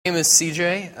My name is C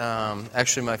J.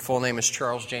 Actually, my full name is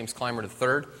Charles James Clymer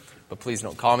III, but please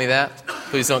don't call me that.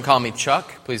 Please don't call me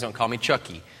Chuck. Please don't call me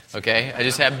Chucky, okay? I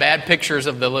just have bad pictures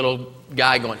of the little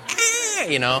guy going,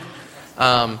 you know.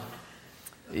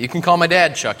 You can call my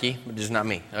dad Chucky, but just not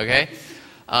me, okay?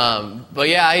 But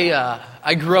yeah,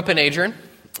 I grew up in Adrian.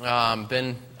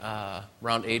 Been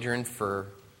around Adrian for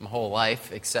my whole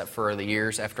life, except for the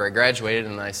years after I graduated,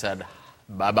 and I said,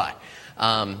 bye-bye.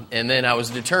 And then I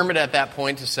was determined at that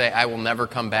point to say, I will never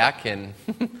come back, and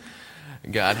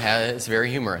God is very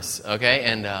humorous, okay?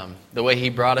 And the way He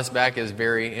brought us back is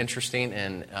very interesting,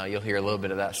 and you'll hear a little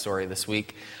bit of that story this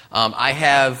week. I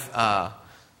have,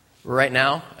 right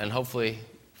now, and hopefully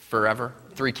forever,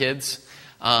 3 kids.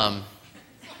 But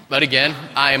again,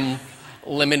 I'm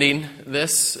limiting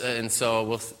this, and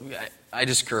so I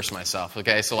just curse myself,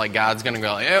 okay? So like God's going to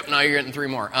go, yep, now you're getting 3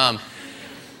 more.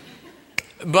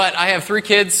 But I have 3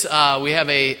 kids. We have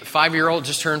a 5-year-old,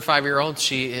 just turned 5-year-old.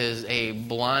 She is a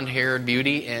blonde-haired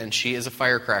beauty, and she is a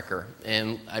firecracker.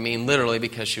 And I mean literally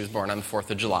because she was born on the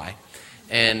 4th of July.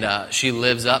 And she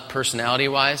lives up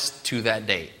personality-wise to that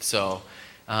date. So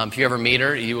if you ever meet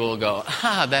her, you will go,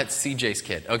 that's CJ's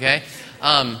kid, okay?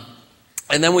 And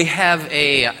then we have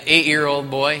a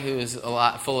 8-year-old boy who's a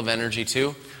lot full of energy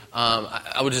too.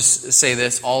 I would just say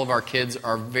this, all of our kids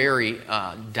are very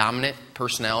dominant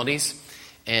personalities.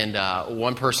 And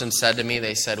one person said to me,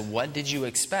 they said, what did you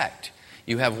expect?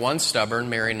 You have one stubborn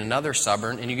marrying another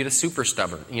stubborn, and you get a super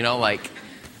stubborn. You know, like,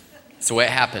 it's the way it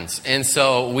happens. And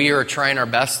so we are trying our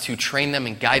best to train them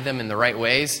and guide them in the right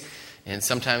ways. And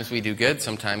sometimes we do good,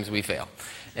 sometimes we fail.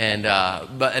 And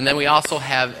then we also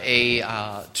have a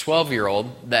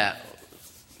 12-year-old that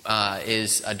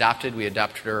is adopted. We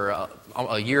adopted her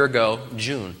a year ago,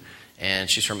 June.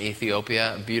 And she's from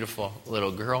Ethiopia, a beautiful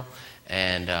little girl.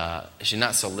 And she's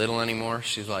not so little anymore.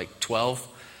 She's like 12.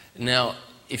 Now,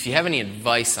 if you have any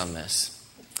advice on this,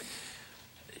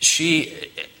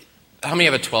 how many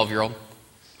have a 12-year-old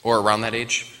or around that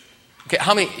age? Okay,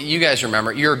 how many, you guys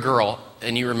remember, you're a girl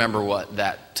and you remember what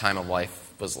that time of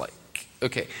life was like.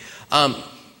 Okay,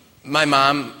 my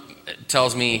mom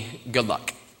tells me good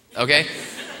luck, okay?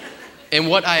 And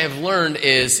what I have learned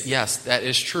is, yes, that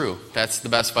is true. That's the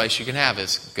best advice you can have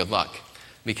is good luck.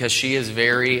 Because she is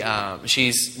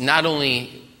she's not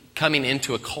only coming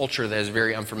into a culture that is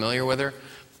very unfamiliar with her,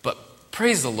 but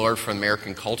praise the Lord for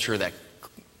American culture that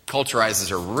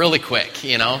culturizes her really quick,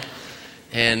 you know?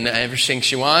 And everything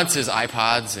she wants is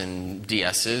iPods and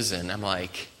DS's, and I'm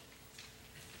like,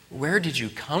 where did you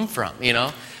come from, you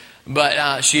know?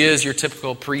 But she is your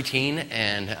typical preteen,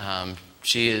 and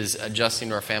she is adjusting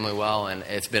to our family well, and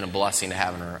it's been a blessing to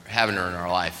having her in our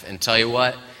life. And tell you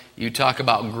what, you talk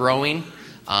about growing.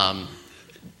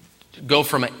 Go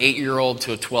from an 8-year-old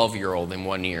to a 12-year-old in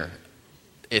 1 year.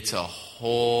 It's a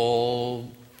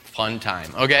whole fun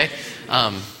time, okay?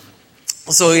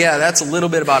 So yeah, that's a little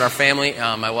bit about our family.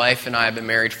 My wife and I have been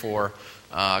married for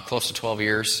close to 12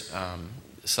 years.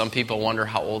 Some people wonder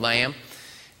how old I am.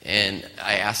 And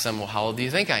I ask them, well, how old do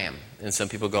you think I am? And some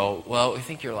people go, well, we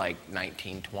think you're like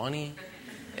 19, 20.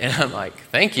 And I'm like,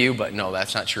 thank you, but no,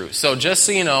 that's not true. So just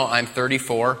so you know, I'm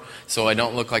 34, so I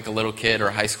don't look like a little kid or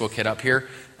a high school kid up here.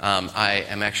 I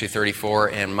am actually 34,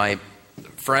 and my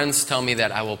friends tell me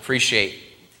that I will appreciate,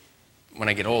 when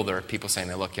I get older, people saying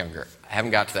they look younger. I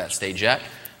haven't got to that stage yet.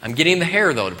 I'm getting the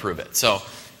hair, though, to prove it. So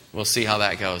we'll see how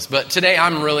that goes. But today,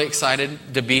 I'm really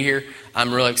excited to be here.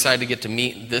 I'm really excited to get to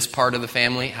meet this part of the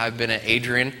family. I've been at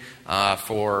Adrian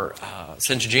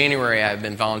since January. I've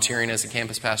been volunteering as a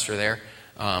campus pastor there.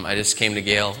 I just came to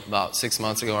Gail about 6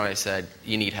 months ago, and I said,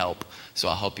 you need help, so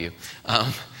I'll help you.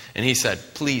 And he said,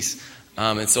 please.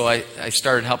 And so I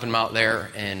started helping him out there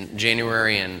in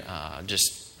January and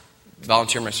just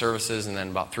volunteer my services. And then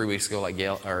about 3 weeks ago, like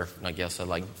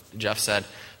Jeff said,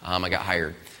 I got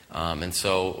hired. And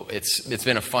so it's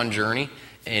been a fun journey,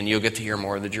 and you'll get to hear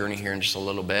more of the journey here in just a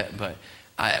little bit. But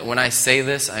when I say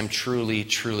this, I'm truly,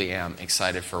 truly am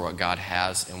excited for what God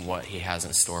has and what He has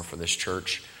in store for this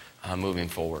church. Moving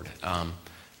forward.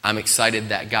 I'm excited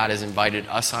that God has invited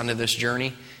us onto this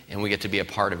journey and we get to be a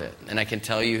part of it. And I can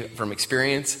tell you from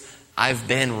experience, I've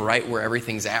been right where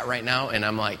everything's at right now, and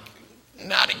I'm like,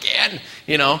 not again,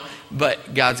 you know.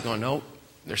 But God's going, nope,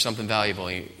 there's something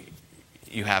valuable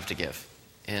you have to give.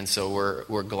 And so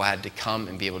we're glad to come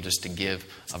and be able just to give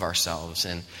of ourselves.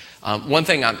 And one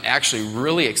thing I'm actually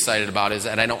really excited about is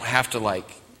that I don't have to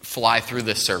fly through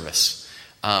this service.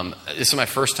 This is my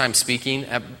first time speaking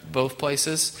at both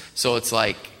places, so it's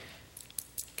like,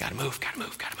 gotta move,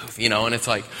 you know, and it's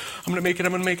like, I'm gonna make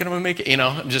it, you know,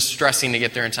 I'm just stressing to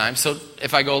get there in time. So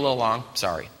if I go a little long,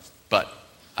 sorry, but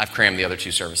I've crammed the other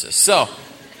 2 services. So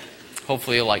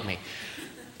Hopefully you'll like me.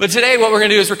 But today what we're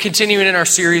going to do is we're continuing in our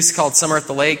series called Summer at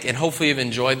the Lake, and hopefully you've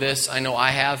enjoyed this. I know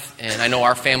I have, and I know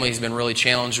our family has been really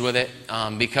challenged with it,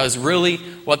 because really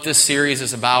what this series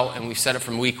is about, and we've said it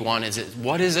from week one, is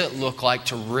what does it look like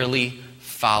to really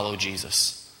follow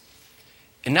Jesus?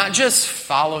 And not just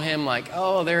follow him like,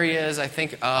 oh, there he is, I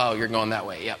think, oh, you're going that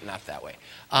way. Yep, not that way.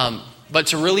 But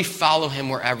to really follow him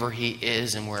wherever he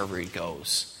is and wherever he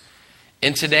goes.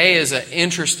 And today is an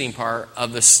interesting part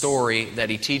of the story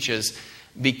that he teaches,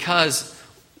 because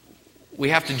we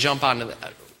have to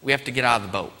we have to get out of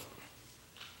the boat.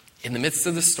 In the midst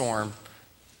of the storm,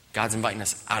 God's inviting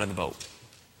us out of the boat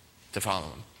to follow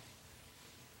him.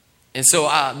 And so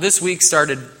this week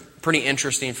started pretty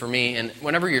interesting for me. And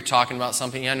whenever you're talking about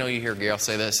something, I know you hear Gail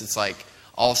say this, it's like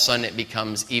all of a sudden it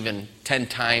becomes even 10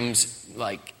 times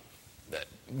like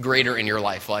greater in your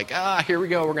life. Like, here we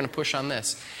go, we're going to push on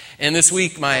this. And this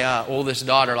week, my oldest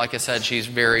daughter, like I said,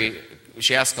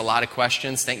 she asks a lot of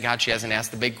questions. Thank God she hasn't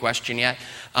asked the big question yet.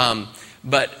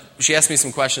 But she asked me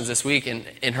some questions this week, and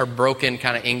in her broken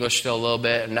kind of English still a little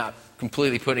bit, and not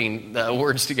completely putting the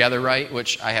words together right,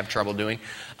 which I have trouble doing.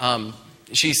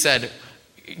 She said,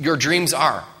 "Your dreams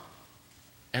are."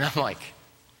 And I'm like,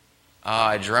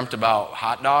 I dreamt about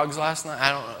hot dogs last night.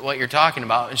 I don't know what you're talking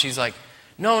about. And she's like,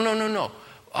 no.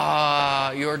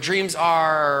 Your dreams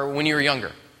are when you were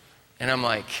younger. And I'm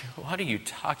like, what are you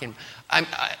talking about?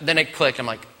 Then it clicked. I'm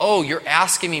like, oh, you're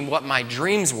asking me what my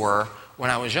dreams were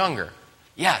when I was younger.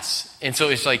 Yes. And so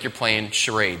it's like you're playing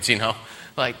charades,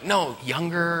 Like, no,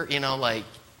 younger, like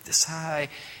this high.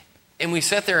 And we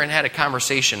sat there and had a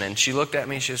conversation, and she looked at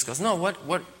me and she just goes, no, what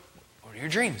are your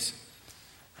dreams?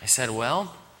 I said,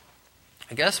 well,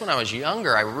 I guess when I was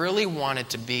younger, I really wanted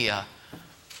to be an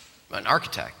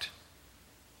architect.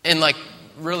 And like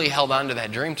really held on to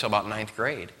that dream till about 9th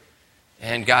grade.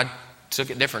 And God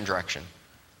took a different direction.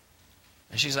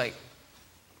 And she's like,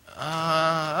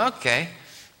 okay.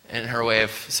 And her way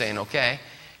of saying okay,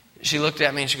 she looked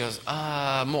at me and she goes,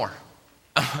 more.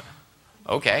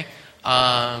 Okay.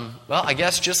 Well, I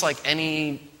guess just like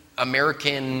any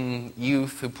American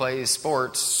youth who plays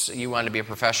sports, you want to be a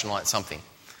professional at something.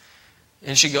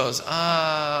 And she goes,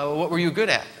 what were you good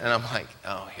at? And I'm like,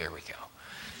 oh, here we go.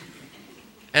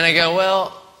 And I go,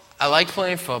 well, I like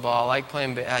playing football. I like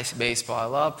playing baseball. I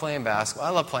love playing basketball. I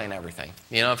love playing everything.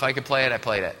 If I could play it, I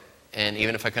played it. And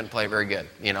even if I couldn't play very good.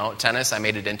 Tennis, I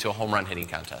made it into a home run hitting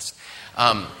contest.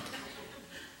 But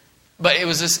it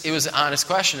was an honest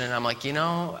question. And I'm like,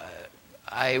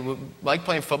 I would like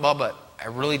playing football, but I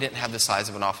really didn't have the size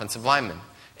of an offensive lineman.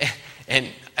 And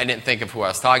I didn't think of who I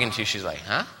was talking to. She's like,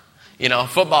 huh?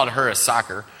 Football to her is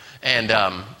soccer. And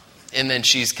then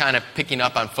she's kind of picking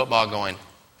up on football going,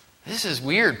 this is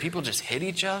weird. People just hit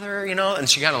each other, And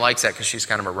she kind of likes that because she's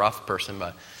kind of a rough person.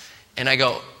 And I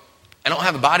go, I don't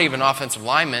have the body of an offensive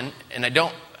lineman, and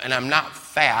I'm not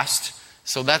fast.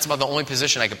 So that's about the only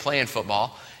position I could play in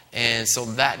football. And so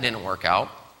that didn't work out.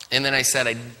 And then I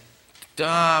said,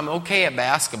 I'm okay at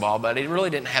basketball, but I really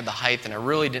didn't have the height, and I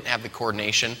really didn't have the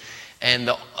coordination. And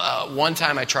the one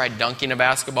time I tried dunking a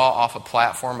basketball off a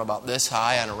platform about this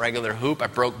high on a regular hoop, I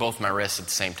broke both my wrists at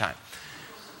the same time.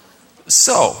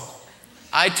 So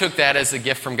I took that as a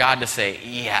gift from God to say,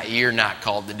 yeah, you're not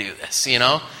called to do this,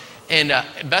 And the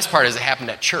best part is it happened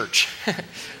at church.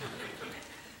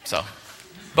 So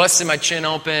busted my chin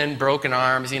open, broken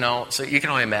arms, So you can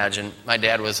only imagine. My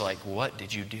dad was like, what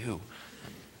did you do?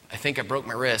 I think I broke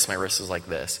my wrist. My wrist was like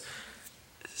this.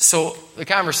 So the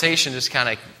conversation just kind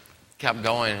of kept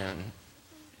going, and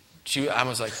I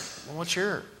was like, well, what's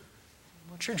your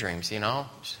dreams, She's like,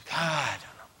 I don't know.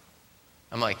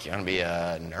 I'm like, you want to be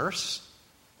a nurse?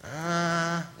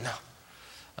 No.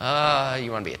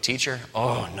 You want to be a teacher?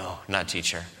 Oh, no, not a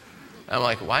teacher. I'm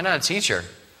like, why not a teacher?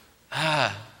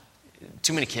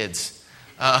 Too many kids.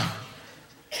 But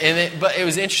it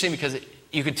was interesting because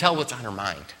you could tell what's on her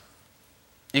mind.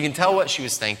 You can tell what she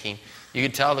was thinking. You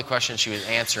could tell the questions she was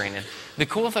answering. And the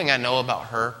cool thing I know about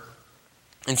her,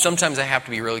 and sometimes I have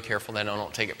to be really careful that I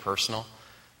don't take it personal.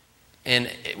 And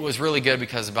it was really good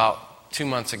because about 2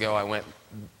 months ago, I went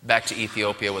back to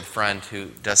Ethiopia with a friend who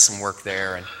does some work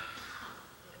there.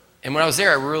 And when I was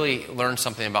there, I really learned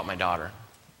something about my daughter.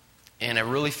 And I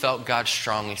really felt God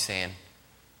strongly saying,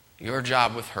 your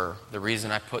job with her, the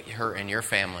reason I put her in your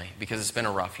family, because it's been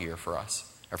a rough year for us,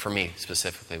 or for me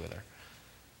specifically with her,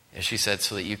 is she said,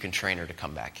 so that you can train her to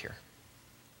come back here.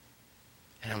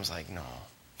 And I was like, no.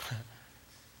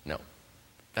 No.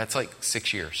 That's like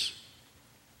 6 years.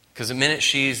 Because the minute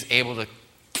she's able to,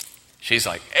 she's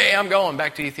like, hey, I'm going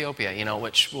back to Ethiopia,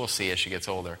 which we'll see as she gets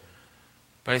older.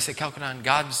 But I said, Calcadon,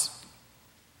 God's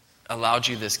allowed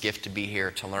you this gift to be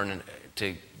here, to learn,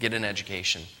 to get an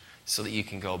education so that you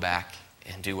can go back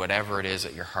and do whatever it is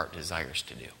that your heart desires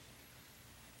to do.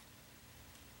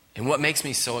 And what makes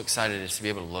me so excited is to be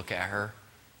able to look at her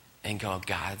and go,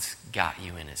 God's got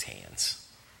you in his hands.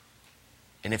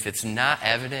 And if it's not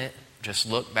evident, just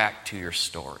look back to your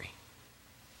story.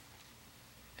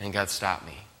 And God stopped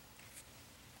me.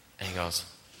 And he goes,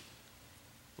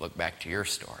 look back to your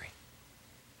story.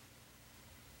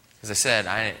 As I said,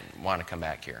 I didn't want to come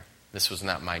back here. This was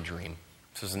not my dream.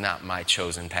 This was not my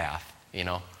chosen path, you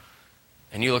know.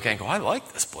 And you look at it and go, I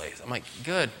like this place. I'm like,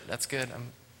 good, that's good.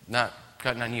 I'm not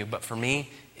cutting on you. But for me,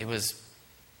 it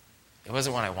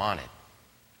wasn't what I wanted.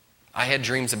 I had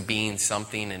dreams of being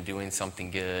something and doing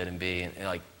something good and being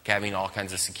like having all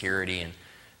kinds of security. And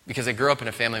because I grew up in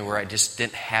a family where I just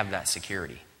didn't have that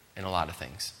security in a lot of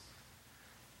things.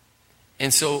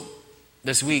 And so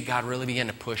this week, God really began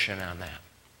to push in on that.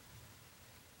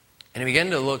 And he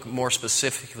began to look more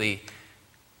specifically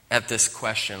at this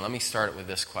question. Let me start it with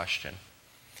this question.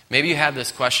 Maybe you had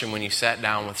this question when you sat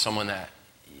down with someone that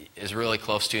is really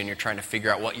close to you and you're trying to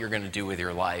figure out what you're going to do with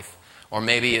your life. Or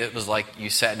maybe it was like you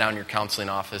sat down in your counseling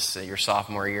office at your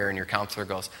sophomore year and your counselor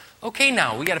goes, okay,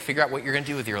 now we got to figure out what you're going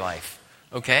to do with your life.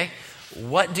 Okay?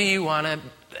 What do you want to,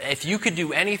 if you could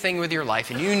do anything with your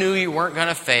life and you knew you weren't going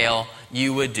to fail,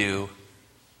 you would do.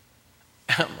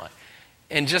 I'm like,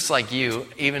 and just like you,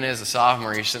 even as a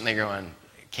sophomore, you're sitting there going,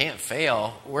 can't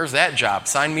fail. Where's that job?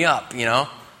 Sign me up, you know,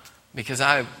 because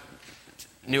I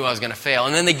knew I was going to fail.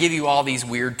 And then they give you all these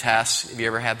weird tests. Have you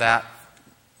ever had that?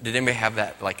 Did anybody have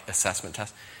that, like, assessment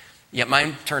test? Yeah,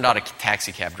 mine turned out a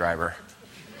taxi cab driver.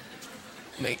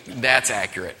 That's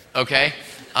accurate, okay?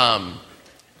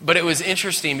 But it was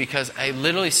interesting because I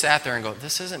literally sat there and go,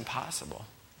 this isn't possible.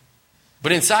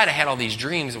 But inside I had all these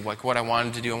dreams of like what I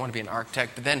wanted to do. I wanted to be an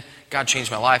architect. But then God changed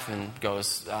my life and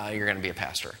goes, you're going to be a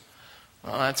pastor.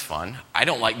 Well, that's fun. I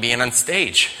don't like being on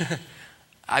stage.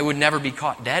 I would never be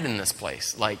caught dead in this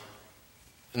place, like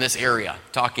in this area,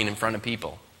 talking in front of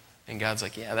people. And God's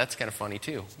like, yeah, that's kind of funny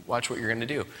too. Watch what you're going to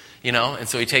do. You know? And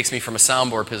so he takes me from a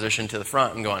soundboard position to the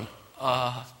front and going,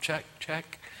 check,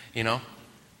 check, you know?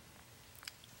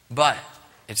 But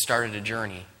it started a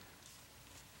journey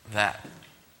that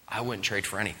I wouldn't trade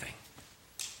for anything.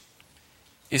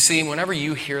 You see, whenever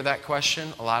you hear that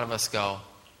question, a lot of us go,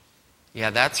 yeah,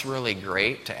 that's really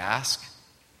great to ask,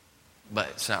 but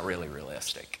it's not really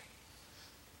realistic.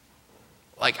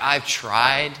 Like, I've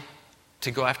tried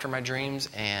to go after my dreams,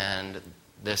 and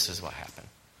this is what happened.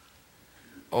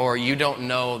 Or you don't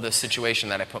know the situation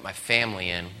that I put my family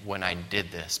in when I did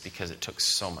this because it took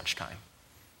so much time.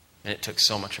 And it took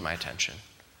so much of my attention.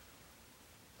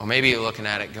 Or maybe you're looking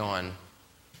at it going,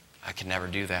 I could never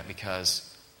do that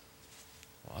because,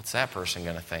 well, what's that person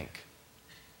going to think?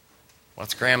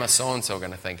 What's Grandma so-and-so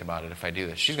going to think about it if I do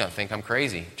this? She's going to think I'm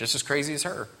crazy, just as crazy as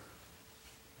her.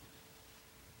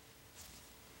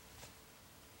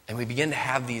 And we begin to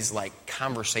have these like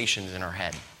conversations in our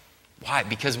head. Why?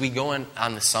 Because we go on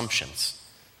assumptions.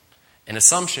 And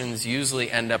assumptions usually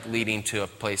end up leading to a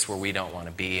place where we don't want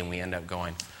to be, and we end up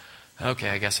going, okay,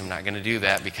 I guess I'm not going to do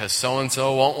that because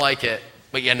so-and-so won't like it,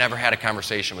 but you never had a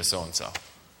conversation with so-and-so,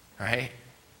 right?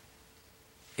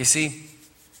 You see,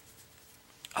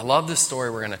 I love the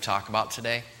story we're going to talk about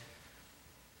today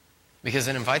because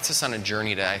it invites us on a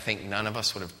journey that I think none of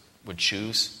us would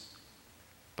choose.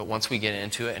 But once we get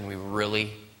into it and we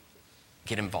really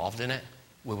get involved in it,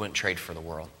 we wouldn't trade for the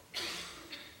world.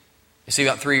 You see,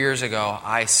 about 3 years ago,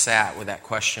 I sat with that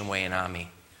question weighing on me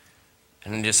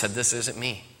and just said, this isn't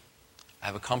me. I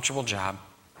have a comfortable job,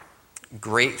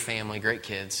 great family, great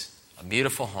kids, a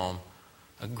beautiful home,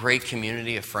 a great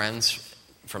community of friends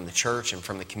from the church and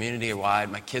from the community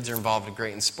wide. My kids are involved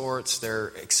great in sports.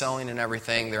 They're excelling in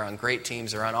everything. They're on great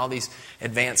teams. They're on all these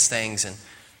advanced things. And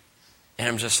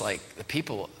I'm just like, the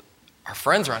people, our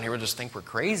friends around here will just think we're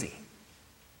crazy.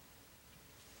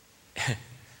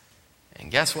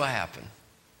 And guess what happened?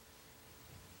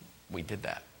 We did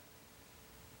that.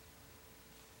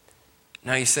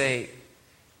 Now you say,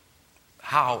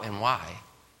 how and why?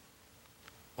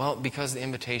 Well, because the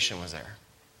invitation was there.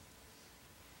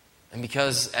 And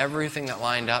because everything that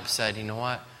lined up said, you know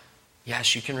what?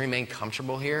 Yes, you can remain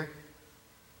comfortable here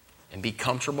and be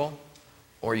comfortable,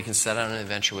 or you can set out on an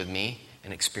adventure with me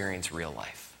and experience real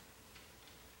life.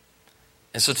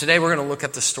 And so today we're going to look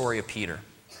at the story of Peter,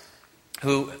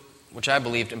 who, which I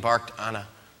believed, embarked on an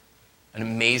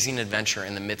amazing adventure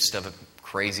in the midst of a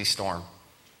crazy storm.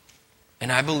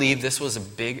 And I believe this was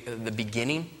the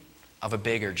beginning of a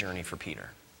bigger journey for Peter.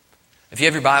 If you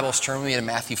have your Bibles, turn with me to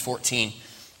Matthew 14,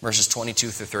 verses 22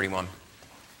 through 31.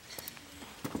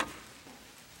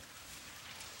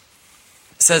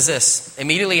 It says this,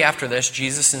 immediately after this,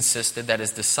 Jesus insisted that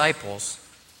his disciples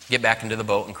get back into the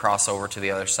boat and cross over to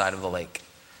the other side of the lake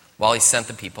while he sent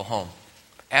the people home.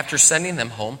 After sending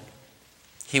them home,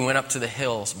 he went up to the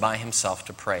hills by himself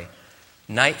to pray.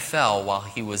 Night fell while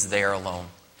he was there alone.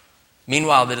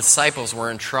 Meanwhile, the disciples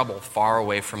were in trouble far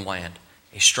away from land.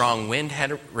 A strong wind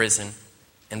had risen,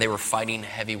 and they were fighting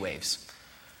heavy waves.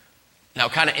 Now,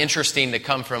 kind of interesting to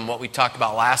come from what we talked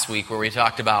about last week, where we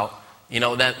talked about,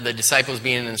 that the disciples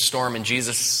being in the storm and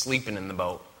Jesus sleeping in the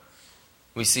boat.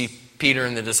 We see Peter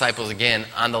and the disciples again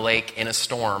on the lake in a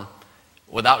storm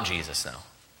without Jesus now.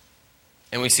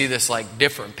 And we see this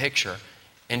different picture.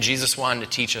 And Jesus wanted to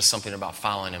teach us something about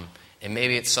following him. And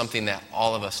maybe it's something that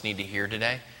all of us need to hear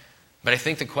today. But I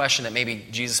think the question that maybe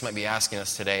Jesus might be asking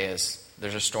us today is,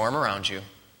 there's a storm around you.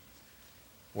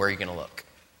 Where are you going to look?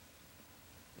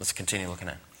 Let's continue looking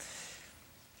at it.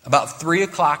 About 3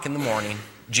 o'clock in the morning,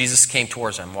 Jesus came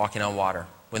towards them, walking on water.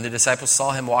 When the disciples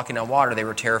saw him walking on water, they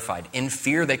were terrified. In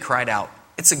fear, they cried out,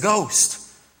 "It's a ghost!"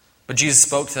 But Jesus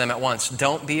spoke to them at once.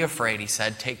 "Don't be afraid," he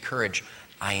said. "Take courage.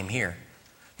 I am here."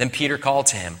 Then Peter called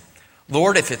to him,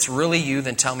 "Lord, if it's really you,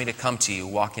 then tell me to come to you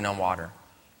walking on water."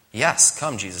 "Yes,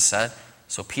 come," Jesus said.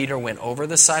 So Peter went over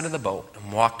the side of the boat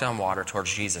and walked on water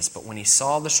towards Jesus. But when he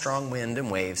saw the strong wind and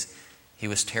waves, he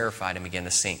was terrified and began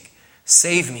to sink.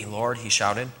 "Save me, Lord," he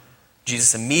shouted.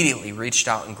 Jesus immediately reached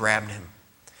out and grabbed him.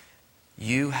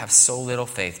 "You have so little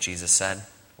faith," Jesus said.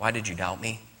 "Why did you doubt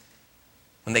me?"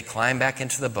 When they climbed back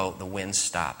into the boat, the wind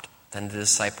stopped. Then the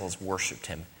disciples worshipped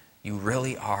him. "You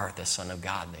really are the Son of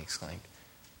God," they exclaimed.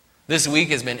 This week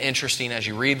has been interesting as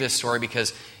you read this story,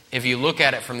 because if you look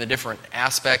at it from the different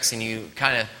aspects and you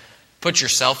kind of put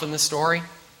yourself in the story,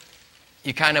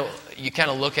 you kind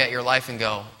of look at your life and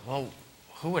go, well,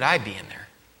 who would I be in there?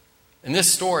 In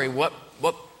this story, what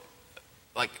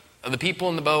of the people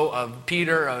in the boat, of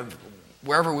Peter, of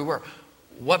wherever we were,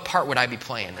 what part would I be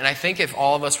playing? And I think if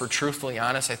all of us were truthfully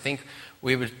honest, I think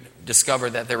we would discover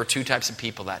that there were two types of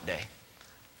people that day.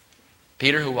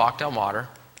 Peter, who walked on water,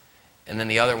 and then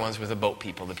the other ones were the boat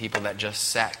people, the people that just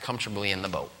sat comfortably in the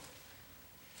boat.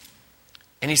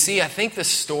 And you see, I think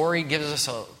this story gives us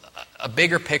a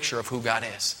bigger picture of who God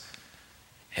is.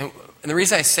 And the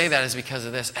reason I say that is because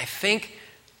of this. I think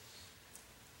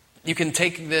you can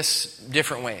take this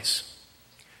different ways.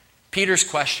 Peter's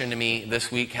question to me this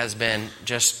week has been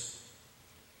just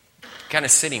kind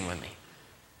of sitting with me.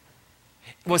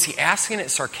 Was he asking it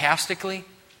sarcastically?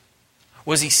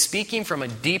 Was he speaking from a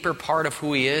deeper part of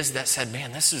who he is that said,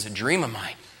 man, this is a dream of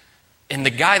mine? And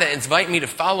the guy that invited me to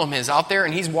follow him is out there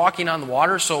and he's walking on the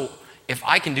water, so if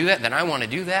I can do that, then I want to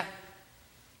do that.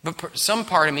 But some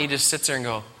part of me just sits there and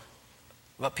go,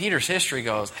 but Peter's history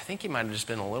goes, I think he might have just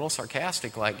been a little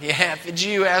sarcastic, like, yeah, if it's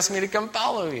you, ask me to come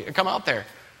follow you, come out there.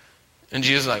 And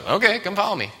Jesus is like, okay, come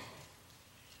follow me.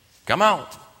 Come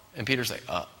out. And Peter's like,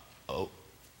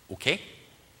 okay.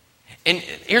 And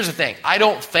here's the thing. I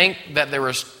don't think that there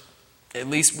was, at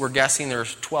least we're guessing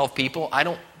there's 12 people. I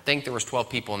don't think there was 12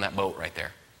 people in that boat right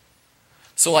there.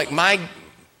 So like my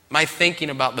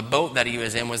thinking about the boat that he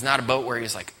was in was not a boat where he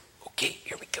was like, okay,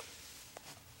 here we go.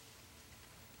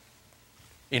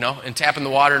 And tapping the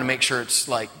water to make sure it's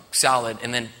like solid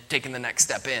and then taking the next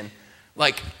step in.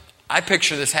 Like, I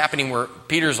picture this happening where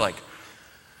Peter's like,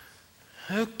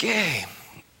 okay,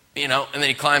 and then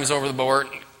he climbs over the board,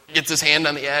 gets his hand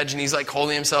on the edge, and he's like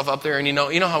holding himself up there. And you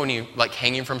know how when you like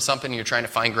hanging from something and you're trying to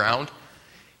find ground?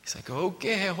 He's like,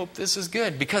 okay, I hope this is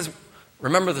good. Because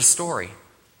remember the story.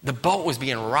 The boat was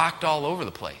being rocked all over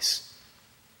the place.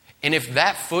 And if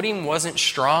that footing wasn't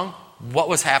strong, what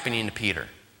was happening to Peter?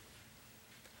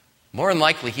 More than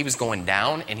likely, he was going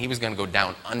down, and he was going to go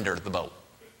down under the boat.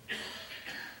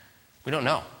 We don't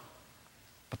know.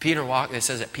 But Peter walked, it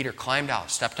says that Peter climbed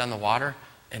out, stepped on the water,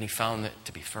 and he found it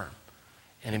to be firm.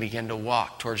 And he began to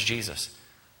walk towards Jesus.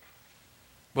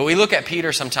 But we look at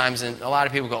Peter sometimes, and a lot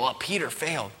of people go, well, Peter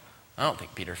failed. I don't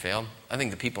think Peter failed. I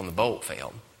think the people in the boat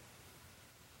failed.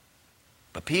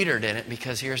 But Peter didn't,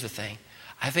 because here's the thing.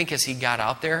 I think as he got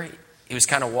out there, he was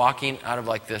kind of walking out of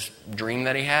like this dream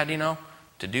that he had,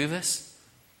 to do this.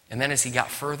 And then as he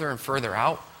got further and further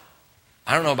out,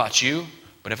 I don't know about you,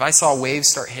 but if I saw waves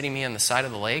start hitting me on the side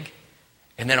of the leg,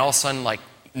 and then all of a sudden like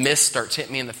mist starts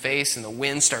hitting me in the face and the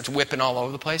wind starts whipping all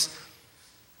over the place,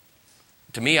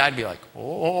 to me I'd be like,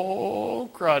 oh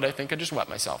crud, I think I just wet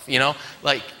myself, and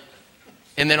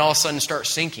then all of a sudden start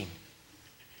sinking.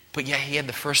 But yeah, he had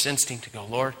the first instinct to go,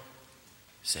 Lord,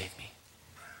 save me.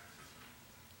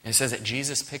 And it says that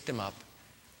Jesus picked him up,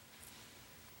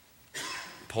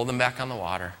 pulled him back on the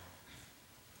water,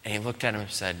 and he looked at him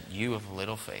and said, you have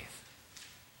little faith.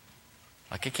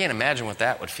 Like, I can't imagine what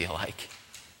that would feel like.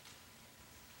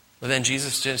 But then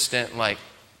Jesus just didn't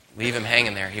leave him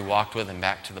hanging there. He walked with him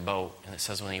back to the boat. And it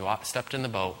says when he stepped in the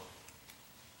boat,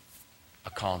 a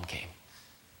calm came.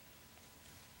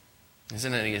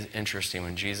 Isn't it interesting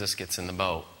when Jesus gets in the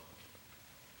boat,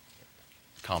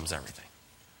 it calms everything.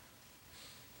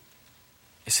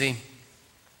 You see,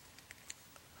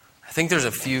 I think there's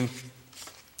a few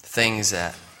things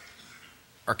that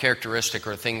are characteristic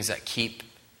or things that keep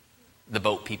the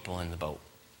boat people in the boat.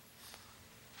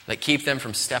 That keep them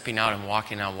from stepping out and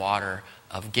walking on water,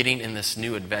 of getting in this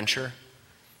new adventure.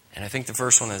 And I think the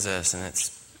first one is this, and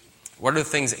it's, what are the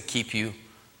things that keep you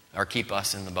or keep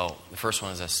us in the boat? The first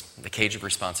one is this, the cage of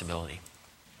responsibility.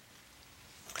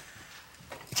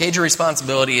 The cage of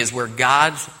responsibility is where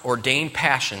God's ordained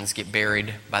passions get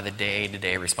buried by the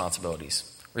day-to-day responsibilities.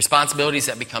 Responsibilities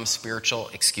that become spiritual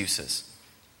excuses.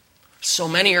 So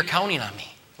many are counting on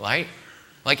me, right?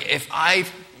 Like if I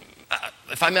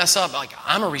mess up,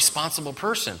 I'm a responsible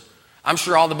person. I'm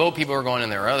sure all the boat people are going in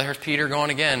there. Oh, there's Peter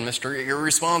going again, Mr.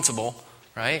 Irresponsible,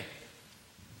 right?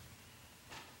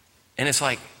 And it's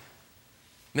like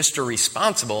Mr.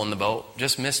 Responsible in the boat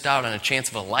just missed out on a chance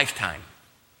of a lifetime.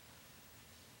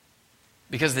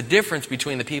 Because the difference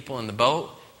between the people in the boat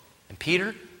and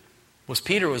Peter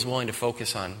was willing to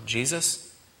focus on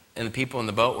Jesus, and the people in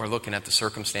the boat were looking at the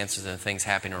circumstances and the things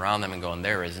happening around them and going,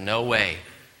 there is no way.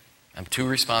 I'm too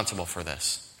responsible for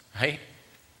this, right?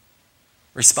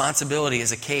 Responsibility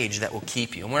is a cage that will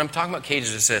keep you. And when I'm talking about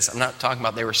cages, it's this. I'm not talking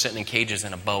about they were sitting in cages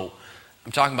in a boat.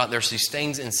 I'm talking about there's these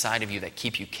things inside of you that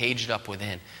keep you caged up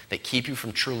within, that keep you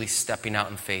from truly stepping out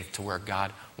in faith to where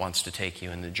God wants to take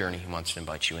you in the journey He wants to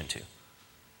invite you into.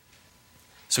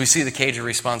 So we see the cage of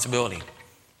responsibility.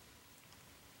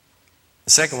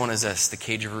 The second one is this, the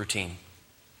cage of routine.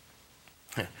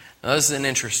 Now this is an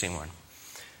interesting one.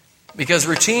 Because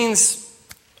routines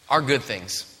are good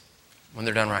things when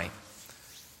they're done right.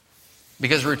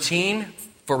 Because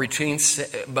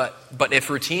but if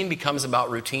routine becomes about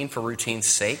routine for routine's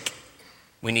sake,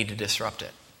 we need to disrupt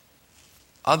it.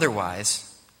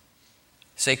 Otherwise,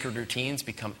 sacred routines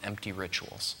become empty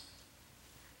rituals.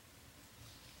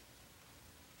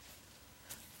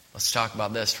 Let's talk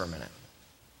about this for a minute.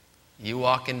 You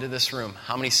walk into this room,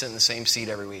 how many sit in the same seat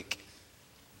every week?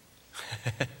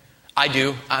 I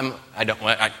do. I don't.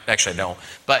 Actually, I don't.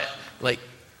 But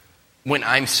when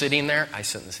I'm sitting there, I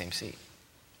sit in the same seat.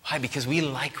 Why? Because we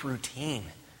like routine.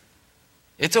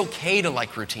 It's okay to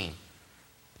like routine.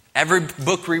 Every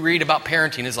book we read about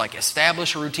parenting is like,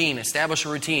 establish a routine, establish a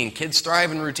routine. Kids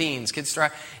thrive in routines. Kids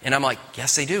thrive. And I'm like,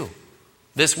 yes, they do.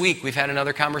 This week, we've had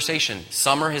another conversation.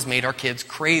 Summer has made our kids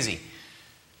crazy.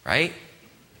 Right?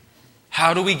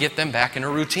 How do we get them back in a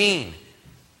routine?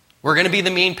 We're going to be the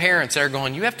mean parents that are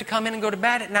going, you have to come in and go to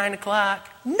bed at 9 o'clock.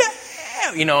 No!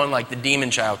 And the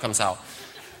demon child comes out.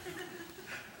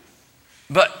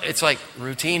 But it's like,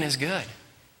 routine is good.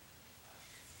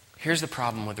 Here's the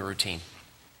problem with the routine.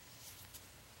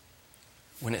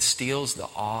 When it steals the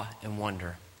awe and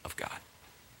wonder of God.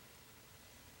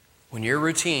 When your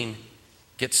routine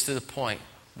gets to the point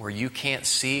where you can't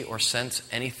see or sense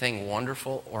anything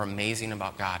wonderful or amazing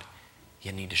about God,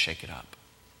 you need to shake it up.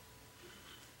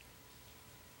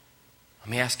 Let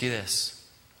me ask you this.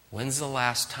 When's the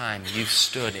last time you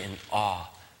stood in awe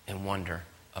and wonder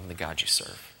of the God you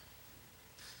serve?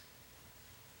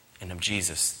 And of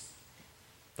Jesus,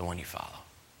 the one you follow?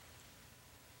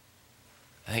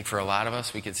 I think for a lot of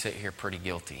us, we could sit here pretty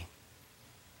guilty.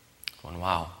 Going,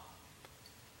 wow,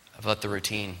 I've let the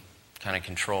routine kind of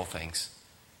control things.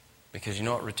 Because you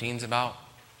know what routine's about?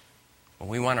 When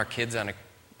we want our kids on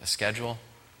a schedule,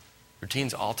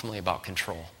 routine's ultimately about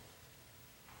control.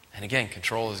 And again,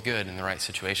 control is good in the right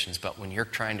situations, but when you're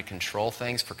trying to control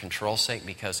things for control's sake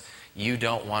because you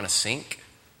don't want to sink,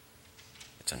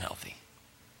 it's unhealthy.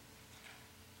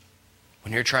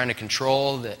 When you're trying to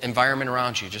control the environment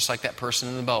around you, just like that person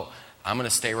in the boat, I'm going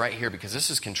to stay right here because this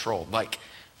is controlled. Like,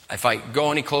 if I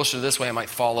go any closer this way, I might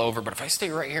fall over, but if I stay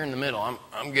right here in the middle,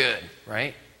 I'm good,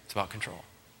 right? It's about control.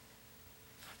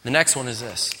 The next one is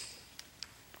this,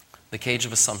 the cage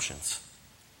of assumptions.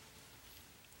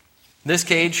 This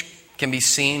cage can be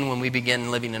seen when we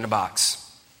begin living in a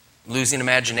box, losing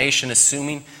imagination,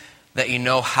 assuming that you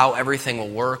know how everything will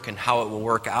work and how it will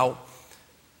work out.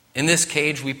 In this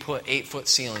cage, we put 8-foot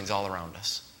ceilings all around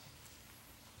us.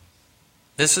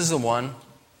 This is the one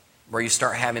where you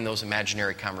start having those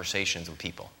imaginary conversations with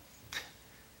people.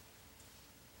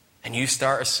 And you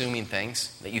start assuming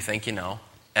things that you think you know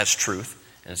as truth,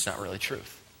 and it's not really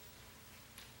truth.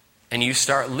 And you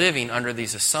start living under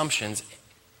these assumptions.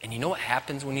 And you know what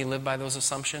happens when you live by those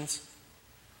assumptions?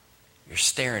 You're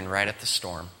staring right at the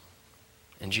storm.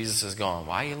 And Jesus is going,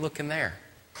 why are you looking there?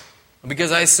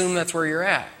 Because I assume that's where you're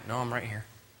at. No, I'm right here.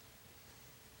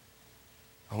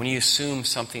 Or when you assume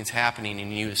something's happening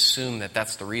and you assume that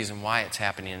that's the reason why it's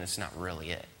happening and it's not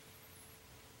really it.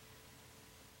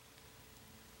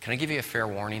 Can I give you a fair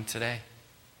warning today?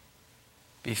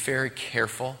 Be very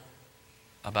careful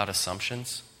about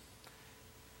assumptions,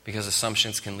 because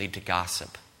assumptions can lead to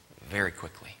gossip very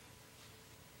quickly.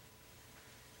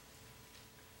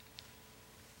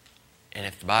 And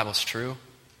if the Bible's true,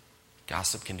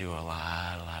 gossip can do a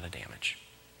lot of damage.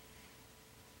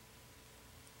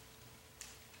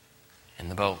 In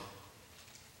the boat,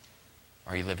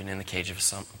 are you living in the cage of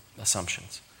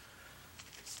assumptions?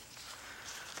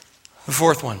 The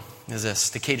fourth one is this,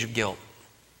 the cage of guilt.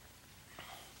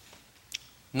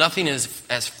 Nothing is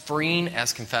as freeing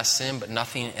as confessed sin, but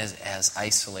nothing is as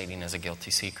isolating as a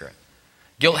guilty secret.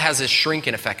 Guilt has this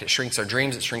shrinking effect. It shrinks our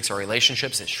dreams, it shrinks our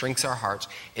relationships, it shrinks our hearts,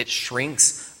 it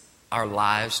shrinks our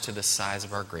lives to the size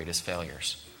of our greatest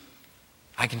failures.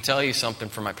 I can tell you something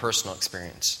from my personal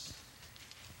experience.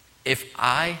 If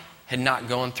I had not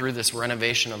gone through this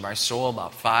renovation of my soul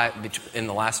in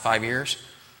the last 5 years,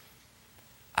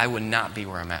 I would not be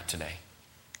where I'm at today.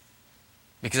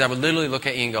 Because I would literally look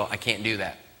at you and go, I can't do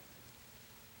that.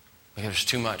 Because there's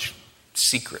too much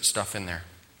secret stuff in there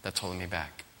that's holding me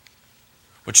back.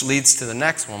 Which leads to the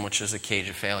next one, which is the cage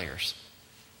of failures.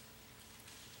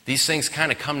 These things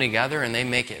kind of come together and they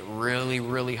make it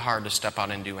really hard to step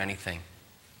out and do anything.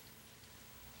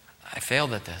 I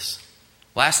failed at this.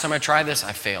 Last time I tried this,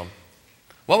 I failed.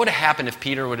 What would have happened if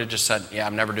Peter would have just said, yeah,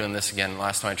 I'm never doing this again.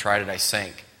 Last time I tried it, I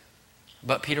sank.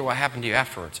 But Peter, what happened to you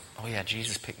afterwards? Oh yeah,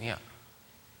 Jesus picked me up.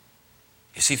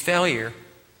 You see, failure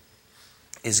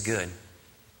is good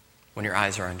when your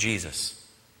eyes are on Jesus.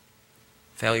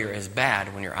 Failure is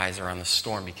bad when your eyes are on the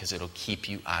storm, because it'll keep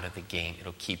you out of the game.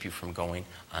 It'll keep you from going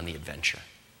on the adventure.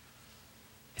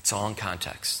 It's all in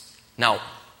context. Now,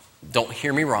 don't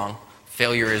hear me wrong.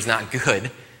 Failure is not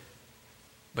good,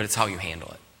 but it's how you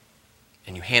handle it.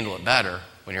 And you handle it better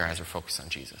when your eyes are focused on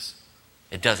Jesus.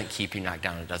 It doesn't keep you knocked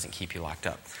down. It doesn't keep you locked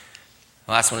up.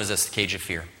 The last one is this, the cage of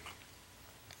fear.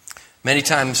 Many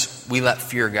times we let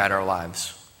fear guide our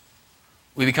lives.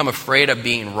 We become afraid of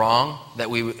being wrong that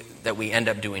we end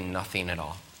up doing nothing at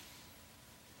all.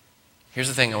 Here's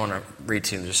the thing I want to read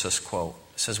to you, just this quote.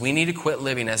 It says, we need to quit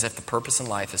living as if the purpose in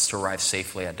life is to arrive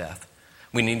safely at death.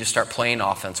 We need to start playing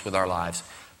offense with our lives.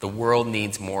 The world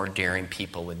needs more daring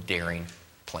people with daring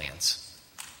plans.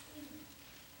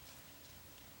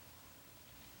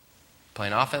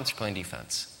 Playing offense or playing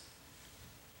defense?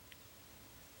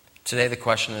 Today the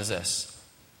question is this.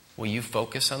 Will you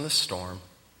focus on the storm,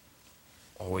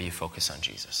 or will you focus on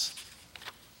Jesus?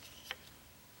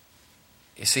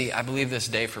 You see, I believe this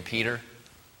day for Peter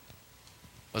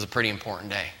was a pretty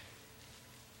important day.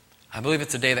 I believe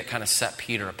it's a day that kind of set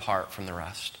Peter apart from the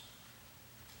rest.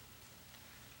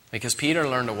 Because Peter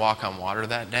learned to walk on water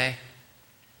that day.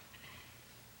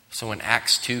 So when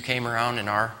Acts 2 came around in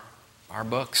our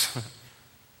books,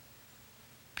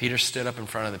 Peter stood up in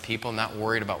front of the people, not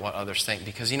worried about what others think.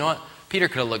 Because you know what? Peter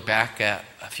could have looked back at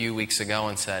a few weeks ago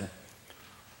and said,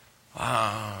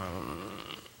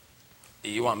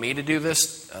 you want me to do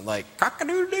this? Like,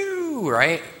 cock-a-doo-doo,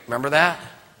 right? Remember that?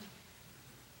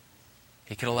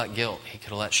 He could have let guilt, he could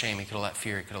have let shame, he could have let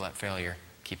fear, he could have let failure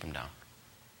keep him down.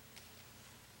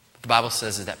 But the Bible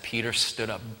says that Peter stood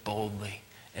up boldly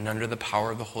and under the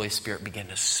power of the Holy Spirit began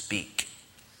to speak.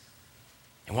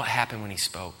 And what happened when he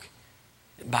spoke?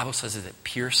 The Bible says that it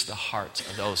pierced the hearts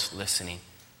of those listening.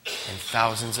 And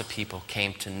thousands of people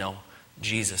came to know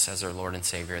Jesus as their Lord and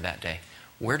Savior that day.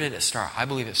 Where did it start? I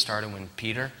believe it started when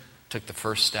Peter took the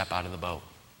first step out of the boat.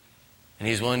 And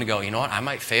he's willing to go, you know what, I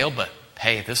might fail, but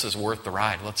hey, this is worth the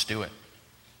ride. Let's do it.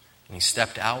 And he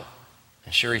stepped out,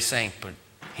 and sure he sank, but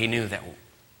he knew that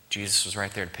Jesus was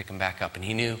right there to pick him back up. And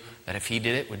he knew that if he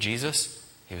did it with Jesus,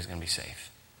 he was going to be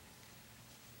safe.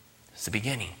 It's the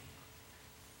beginning.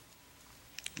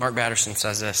 Mark Batterson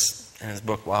says this in his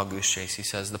book, Wild Goose Chase. He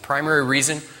says, the primary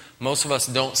reason most of us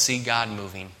don't see God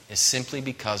moving is simply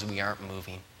because we aren't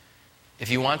moving. If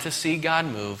you want to see God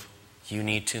move, you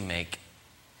need to make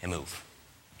a move.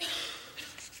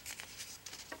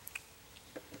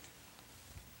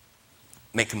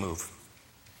 Make a move.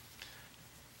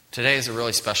 Today is a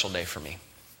really special day for me.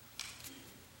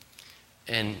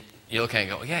 And you look at it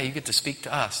and go, yeah, you get to speak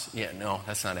to us. Yeah, no,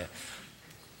 that's not it.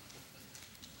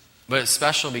 But it's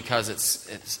special because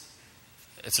it's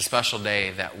a special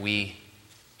day that we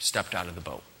stepped out of the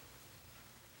boat.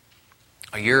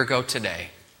 A year ago today,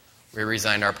 we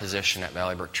resigned our position at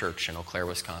Valley Brook Church in Eau Claire,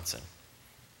 Wisconsin,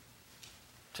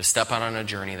 to step out on a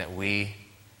journey that we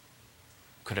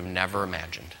could have never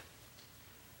imagined.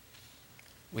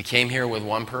 We came here with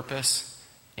one purpose,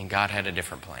 and God had a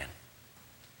different plan.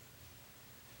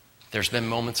 There's been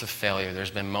moments of failure.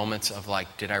 There's been moments of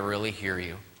like, did I really hear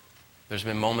you? There's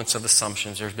been moments of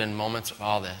assumptions. There's been moments of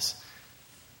all this.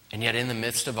 And yet in the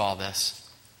midst of all this,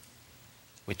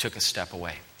 we took a step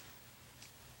away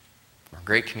from a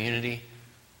great community,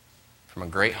 from a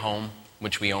great home,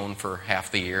 which we own for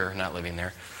half the year, not living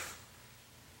there,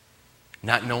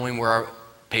 not knowing where our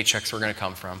paychecks were going to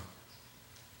come from,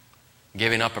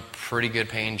 giving up a pretty good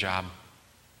paying job,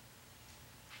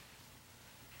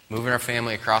 moving our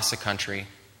family across the country,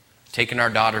 taking our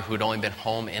daughter who had only been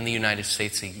home in the United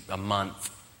States a month,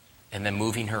 and then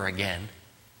moving her again.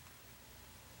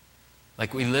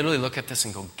 Like we literally look at this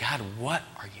and go, God, what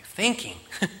are you thinking?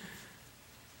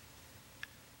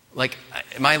 Like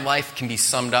my life can be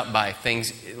summed up by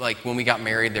things like when we got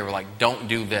married, they were like, don't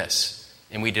do this.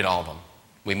 And we did all of them.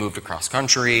 We moved across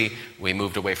country. We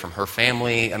moved away from her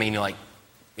family. I mean, you're like,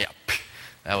 yeah,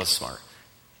 that was smart.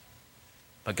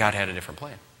 But God had a different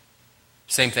plan.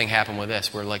 Same thing happened with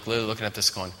this. We're like literally looking at this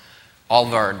going, all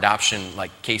of our adoption,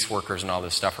 like caseworkers and all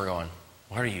this stuff are going,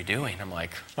 what are you doing? I'm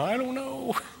like, I don't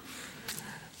know.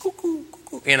 Cuckoo,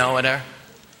 cuckoo, you know, whatever.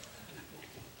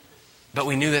 But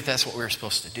we knew that that's what we were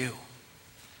supposed to do.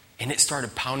 And it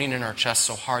started pounding in our chest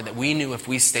so hard that we knew if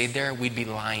we stayed there, we'd be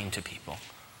lying to people.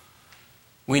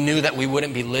 We knew that we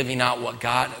wouldn't be living out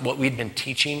what we'd been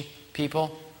teaching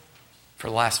people for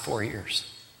the last 4 years.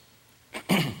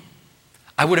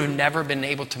 I would have never been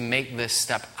able to make this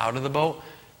step out of the boat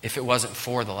if it wasn't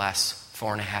for the last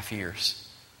 4.5 years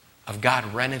of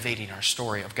God renovating our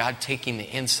story, of God taking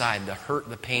the inside, the hurt,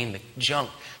 the pain, the junk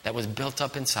that was built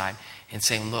up inside and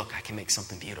saying, look, I can make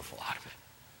something beautiful out of it.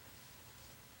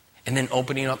 And then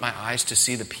opening up my eyes to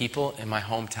see the people in my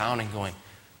hometown and going,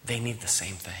 they need the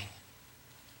same thing.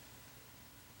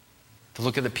 To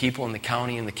look at the people in the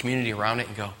county and the community around it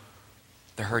and go,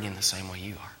 they're hurting the same way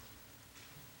you are.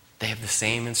 They have the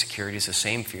same insecurities, the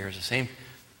same fears, the same,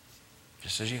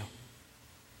 just as you.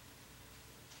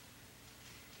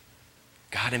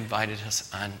 God invited us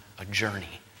on a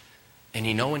journey. And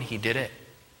you know when he did it?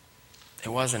 It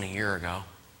wasn't a year ago.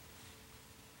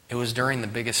 It was during the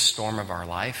biggest storm of our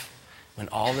life when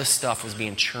all this stuff was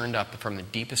being churned up from the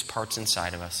deepest parts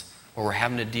inside of us, where we're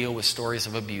having to deal with stories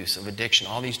of abuse, of addiction,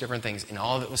 all these different things, and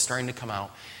all of it was starting to come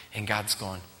out. And God's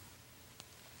going,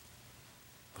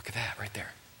 look at that right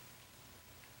there.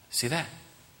 See that?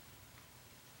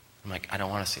 I'm like, I don't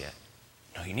want to see it.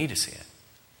 No, you need to see it.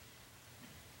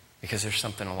 Because there's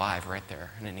something alive right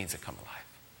there, and it needs to come alive.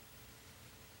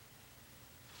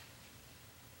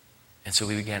 And so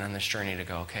we began on this journey to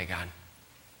go, okay, God,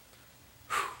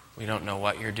 we don't know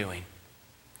what you're doing.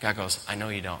 God goes, I know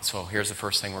you don't, so here's the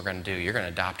first thing we're going to do. You're going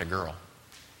to adopt a girl.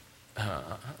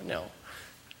 No.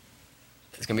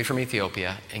 It's going to be from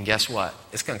Ethiopia, and guess what?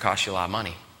 It's going to cost you a lot of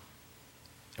money.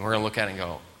 And we're going to look at it and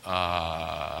go,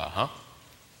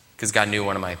 Because God knew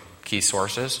one of my key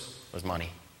sources was money.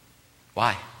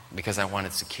 Why? Because I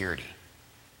wanted security.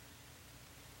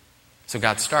 So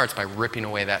God starts by ripping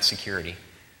away that security.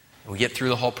 We get through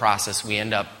the whole process. We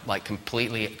end up like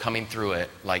completely coming through it,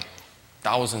 like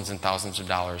thousands and thousands of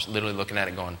dollars, literally looking at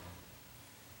it going,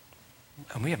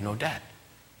 and we have no debt.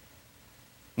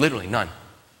 Literally none.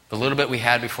 The little bit we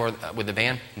had before with the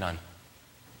van, none.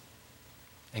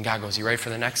 And God goes, you ready for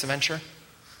the next adventure?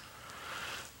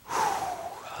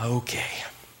 Okay.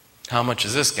 How much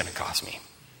is this going to cost me?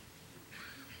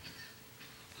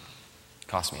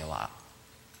 Cost me a lot.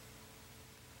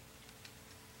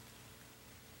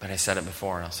 But I said it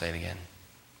before and I'll say it again.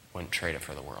 Wouldn't trade it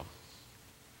for the world.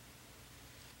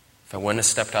 If I wouldn't have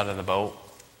stepped out of the boat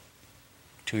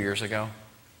 2 years ago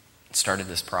and started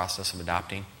this process of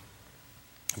adopting,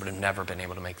 I would have never been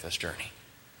able to make this journey.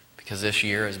 Because this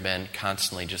year has been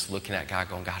constantly just looking at God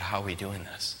going, God, how are we doing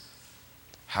this?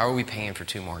 How are we paying for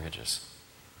 2 mortgages?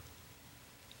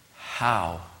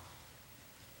 How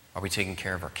are we taking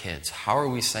care of our kids? How are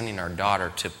we sending our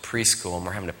daughter to preschool and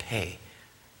we're having to pay?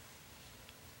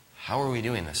 How are we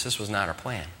doing this? This was not our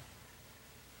plan.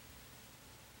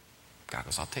 God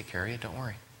goes, I'll take care of you. Don't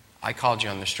worry. I called you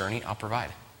on this journey. I'll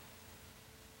provide.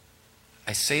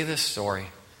 I say this story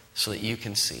so that you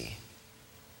can see.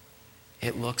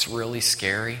 It looks really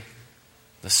scary.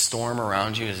 The storm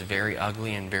around you is very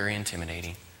ugly and very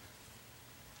intimidating.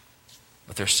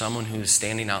 But there's someone who's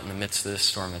standing out in the midst of this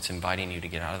storm that's inviting you to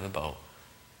get out of the boat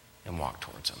and walk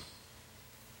towards him.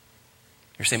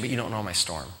 You're saying, but you don't know my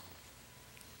storm.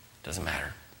 Doesn't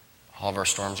matter. All of our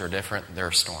storms are different. They're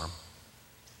a storm.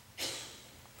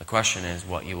 The question is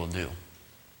what you will do.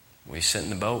 Will you sit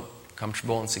in the boat,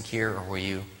 comfortable and secure, or will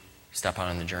you step out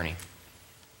on the journey?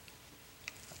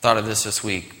 Thought of this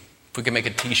week. If we could make a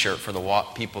t-shirt for the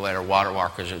people that are water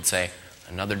walkers, it would say,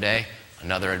 another day,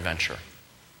 another adventure.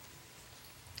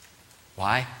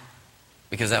 Why?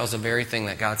 Because that was the very thing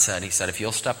that God said. He said, if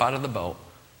you'll step out of the boat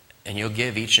and you'll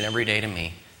give each and every day to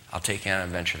me, I'll take you on an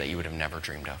adventure that you would have never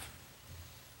dreamed of.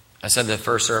 I said the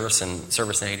first service and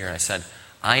service nadir, and I said,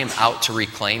 I am out to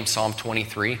reclaim Psalm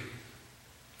 23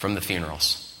 from the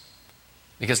funerals.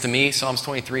 Because to me, Psalms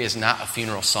 23 is not a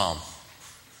funeral psalm.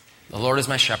 The Lord is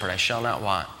my shepherd, I shall not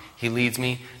want. He leads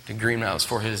me to green meadows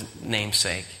for his name's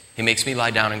sake. He makes me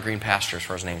lie down in green pastures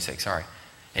for his name's sake.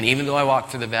 And even though I walk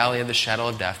through the valley of the shadow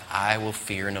of death, I will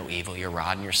fear no evil. Your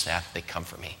rod and your staff, they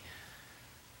comfort me.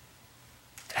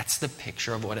 That's the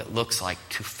picture of what it looks like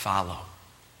to follow.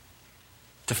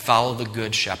 To follow the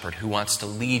good shepherd who wants to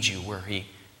lead you where he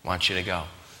wants you to go.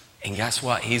 And guess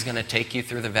what? He's going to take you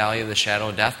through the valley of the shadow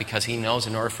of death because he knows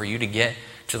in order for you to get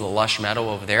to the lush meadow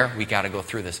over there, we got to go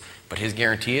through this. But his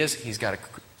guarantee is he's got a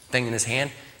thing in his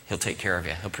hand. He'll take care of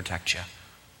you. He'll protect you.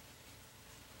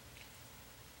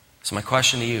 So my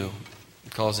question to you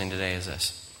in closing today is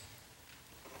this.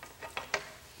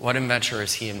 What adventure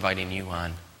is he inviting you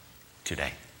on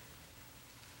today?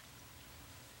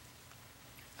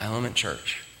 Element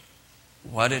Church,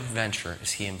 what adventure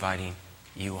is he inviting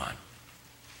you on?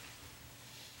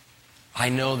 I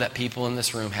know that people in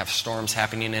this room have storms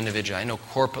happening individually. I know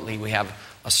corporately we have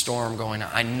a storm going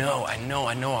on. I know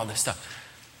all this stuff.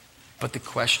 But the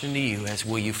question to you is,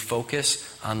 will you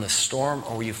focus on the storm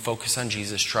or will you focus on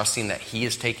Jesus, trusting that he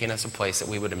is taking us a place that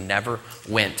we would have never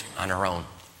went on our own?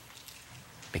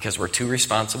 Because we're too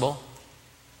responsible,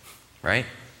 right?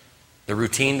 The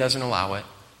routine doesn't allow it.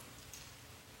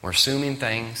 We're assuming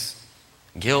things,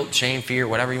 guilt, shame, fear,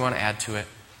 whatever you want to add to it.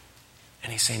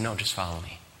 And he's saying, no, just follow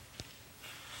me.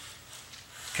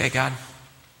 Okay, God,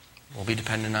 we'll be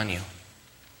dependent on you.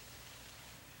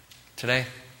 Today,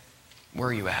 where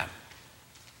are you at?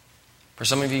 For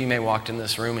some of you, you may have walked in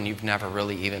this room and you've never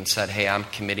really even said, hey, I'm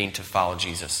committing to follow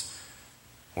Jesus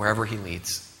wherever he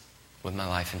leads with my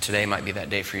life. And today might be that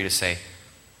day for you to say,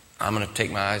 I'm going to take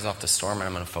my eyes off the storm and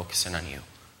I'm going to focus in on you.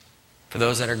 For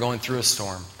those that are going through a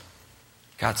storm,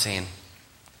 God's saying,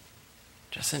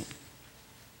 just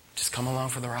come along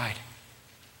for the ride.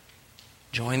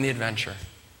 Join the adventure.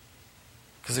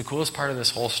 Because the coolest part of this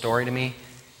whole story to me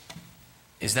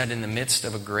is that in the midst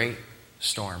of a great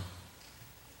storm,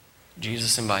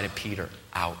 Jesus invited Peter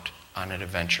out on an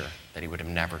adventure that he would have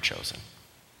never chosen.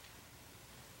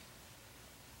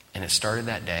 And it started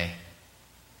that day,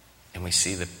 and we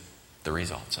see the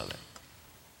results of it.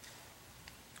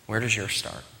 Where does yours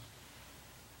start?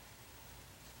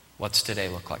 What's today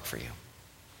look like for you?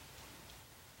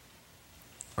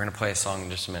 We're going to play a song in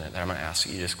just a minute that I'm going to ask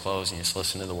you just close and you just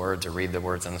listen to the words or read the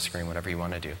words on the screen, whatever you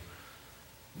want to do.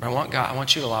 But I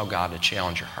want you to allow God to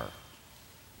challenge your heart.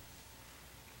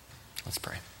 Let's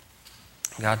pray.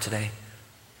 God, today,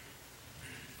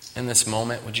 in this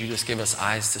moment, would you just give us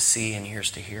eyes to see and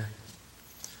ears to hear?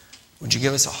 Would you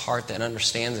give us a heart that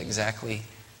understands exactly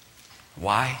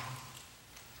why?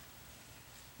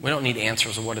 We don't need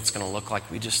answers of what it's going to look like.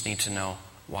 We just need to know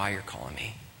why you're calling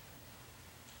me.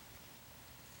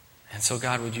 And so,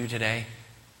 God, would you today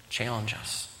challenge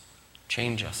us,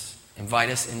 change us, invite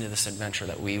us into this adventure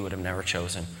that we would have never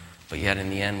chosen, but yet in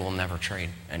the end we'll never trade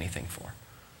anything for.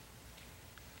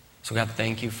 So, God,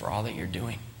 thank you for all that you're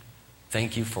doing.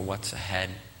 Thank you for what's ahead.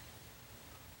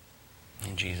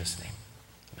 In Jesus' name.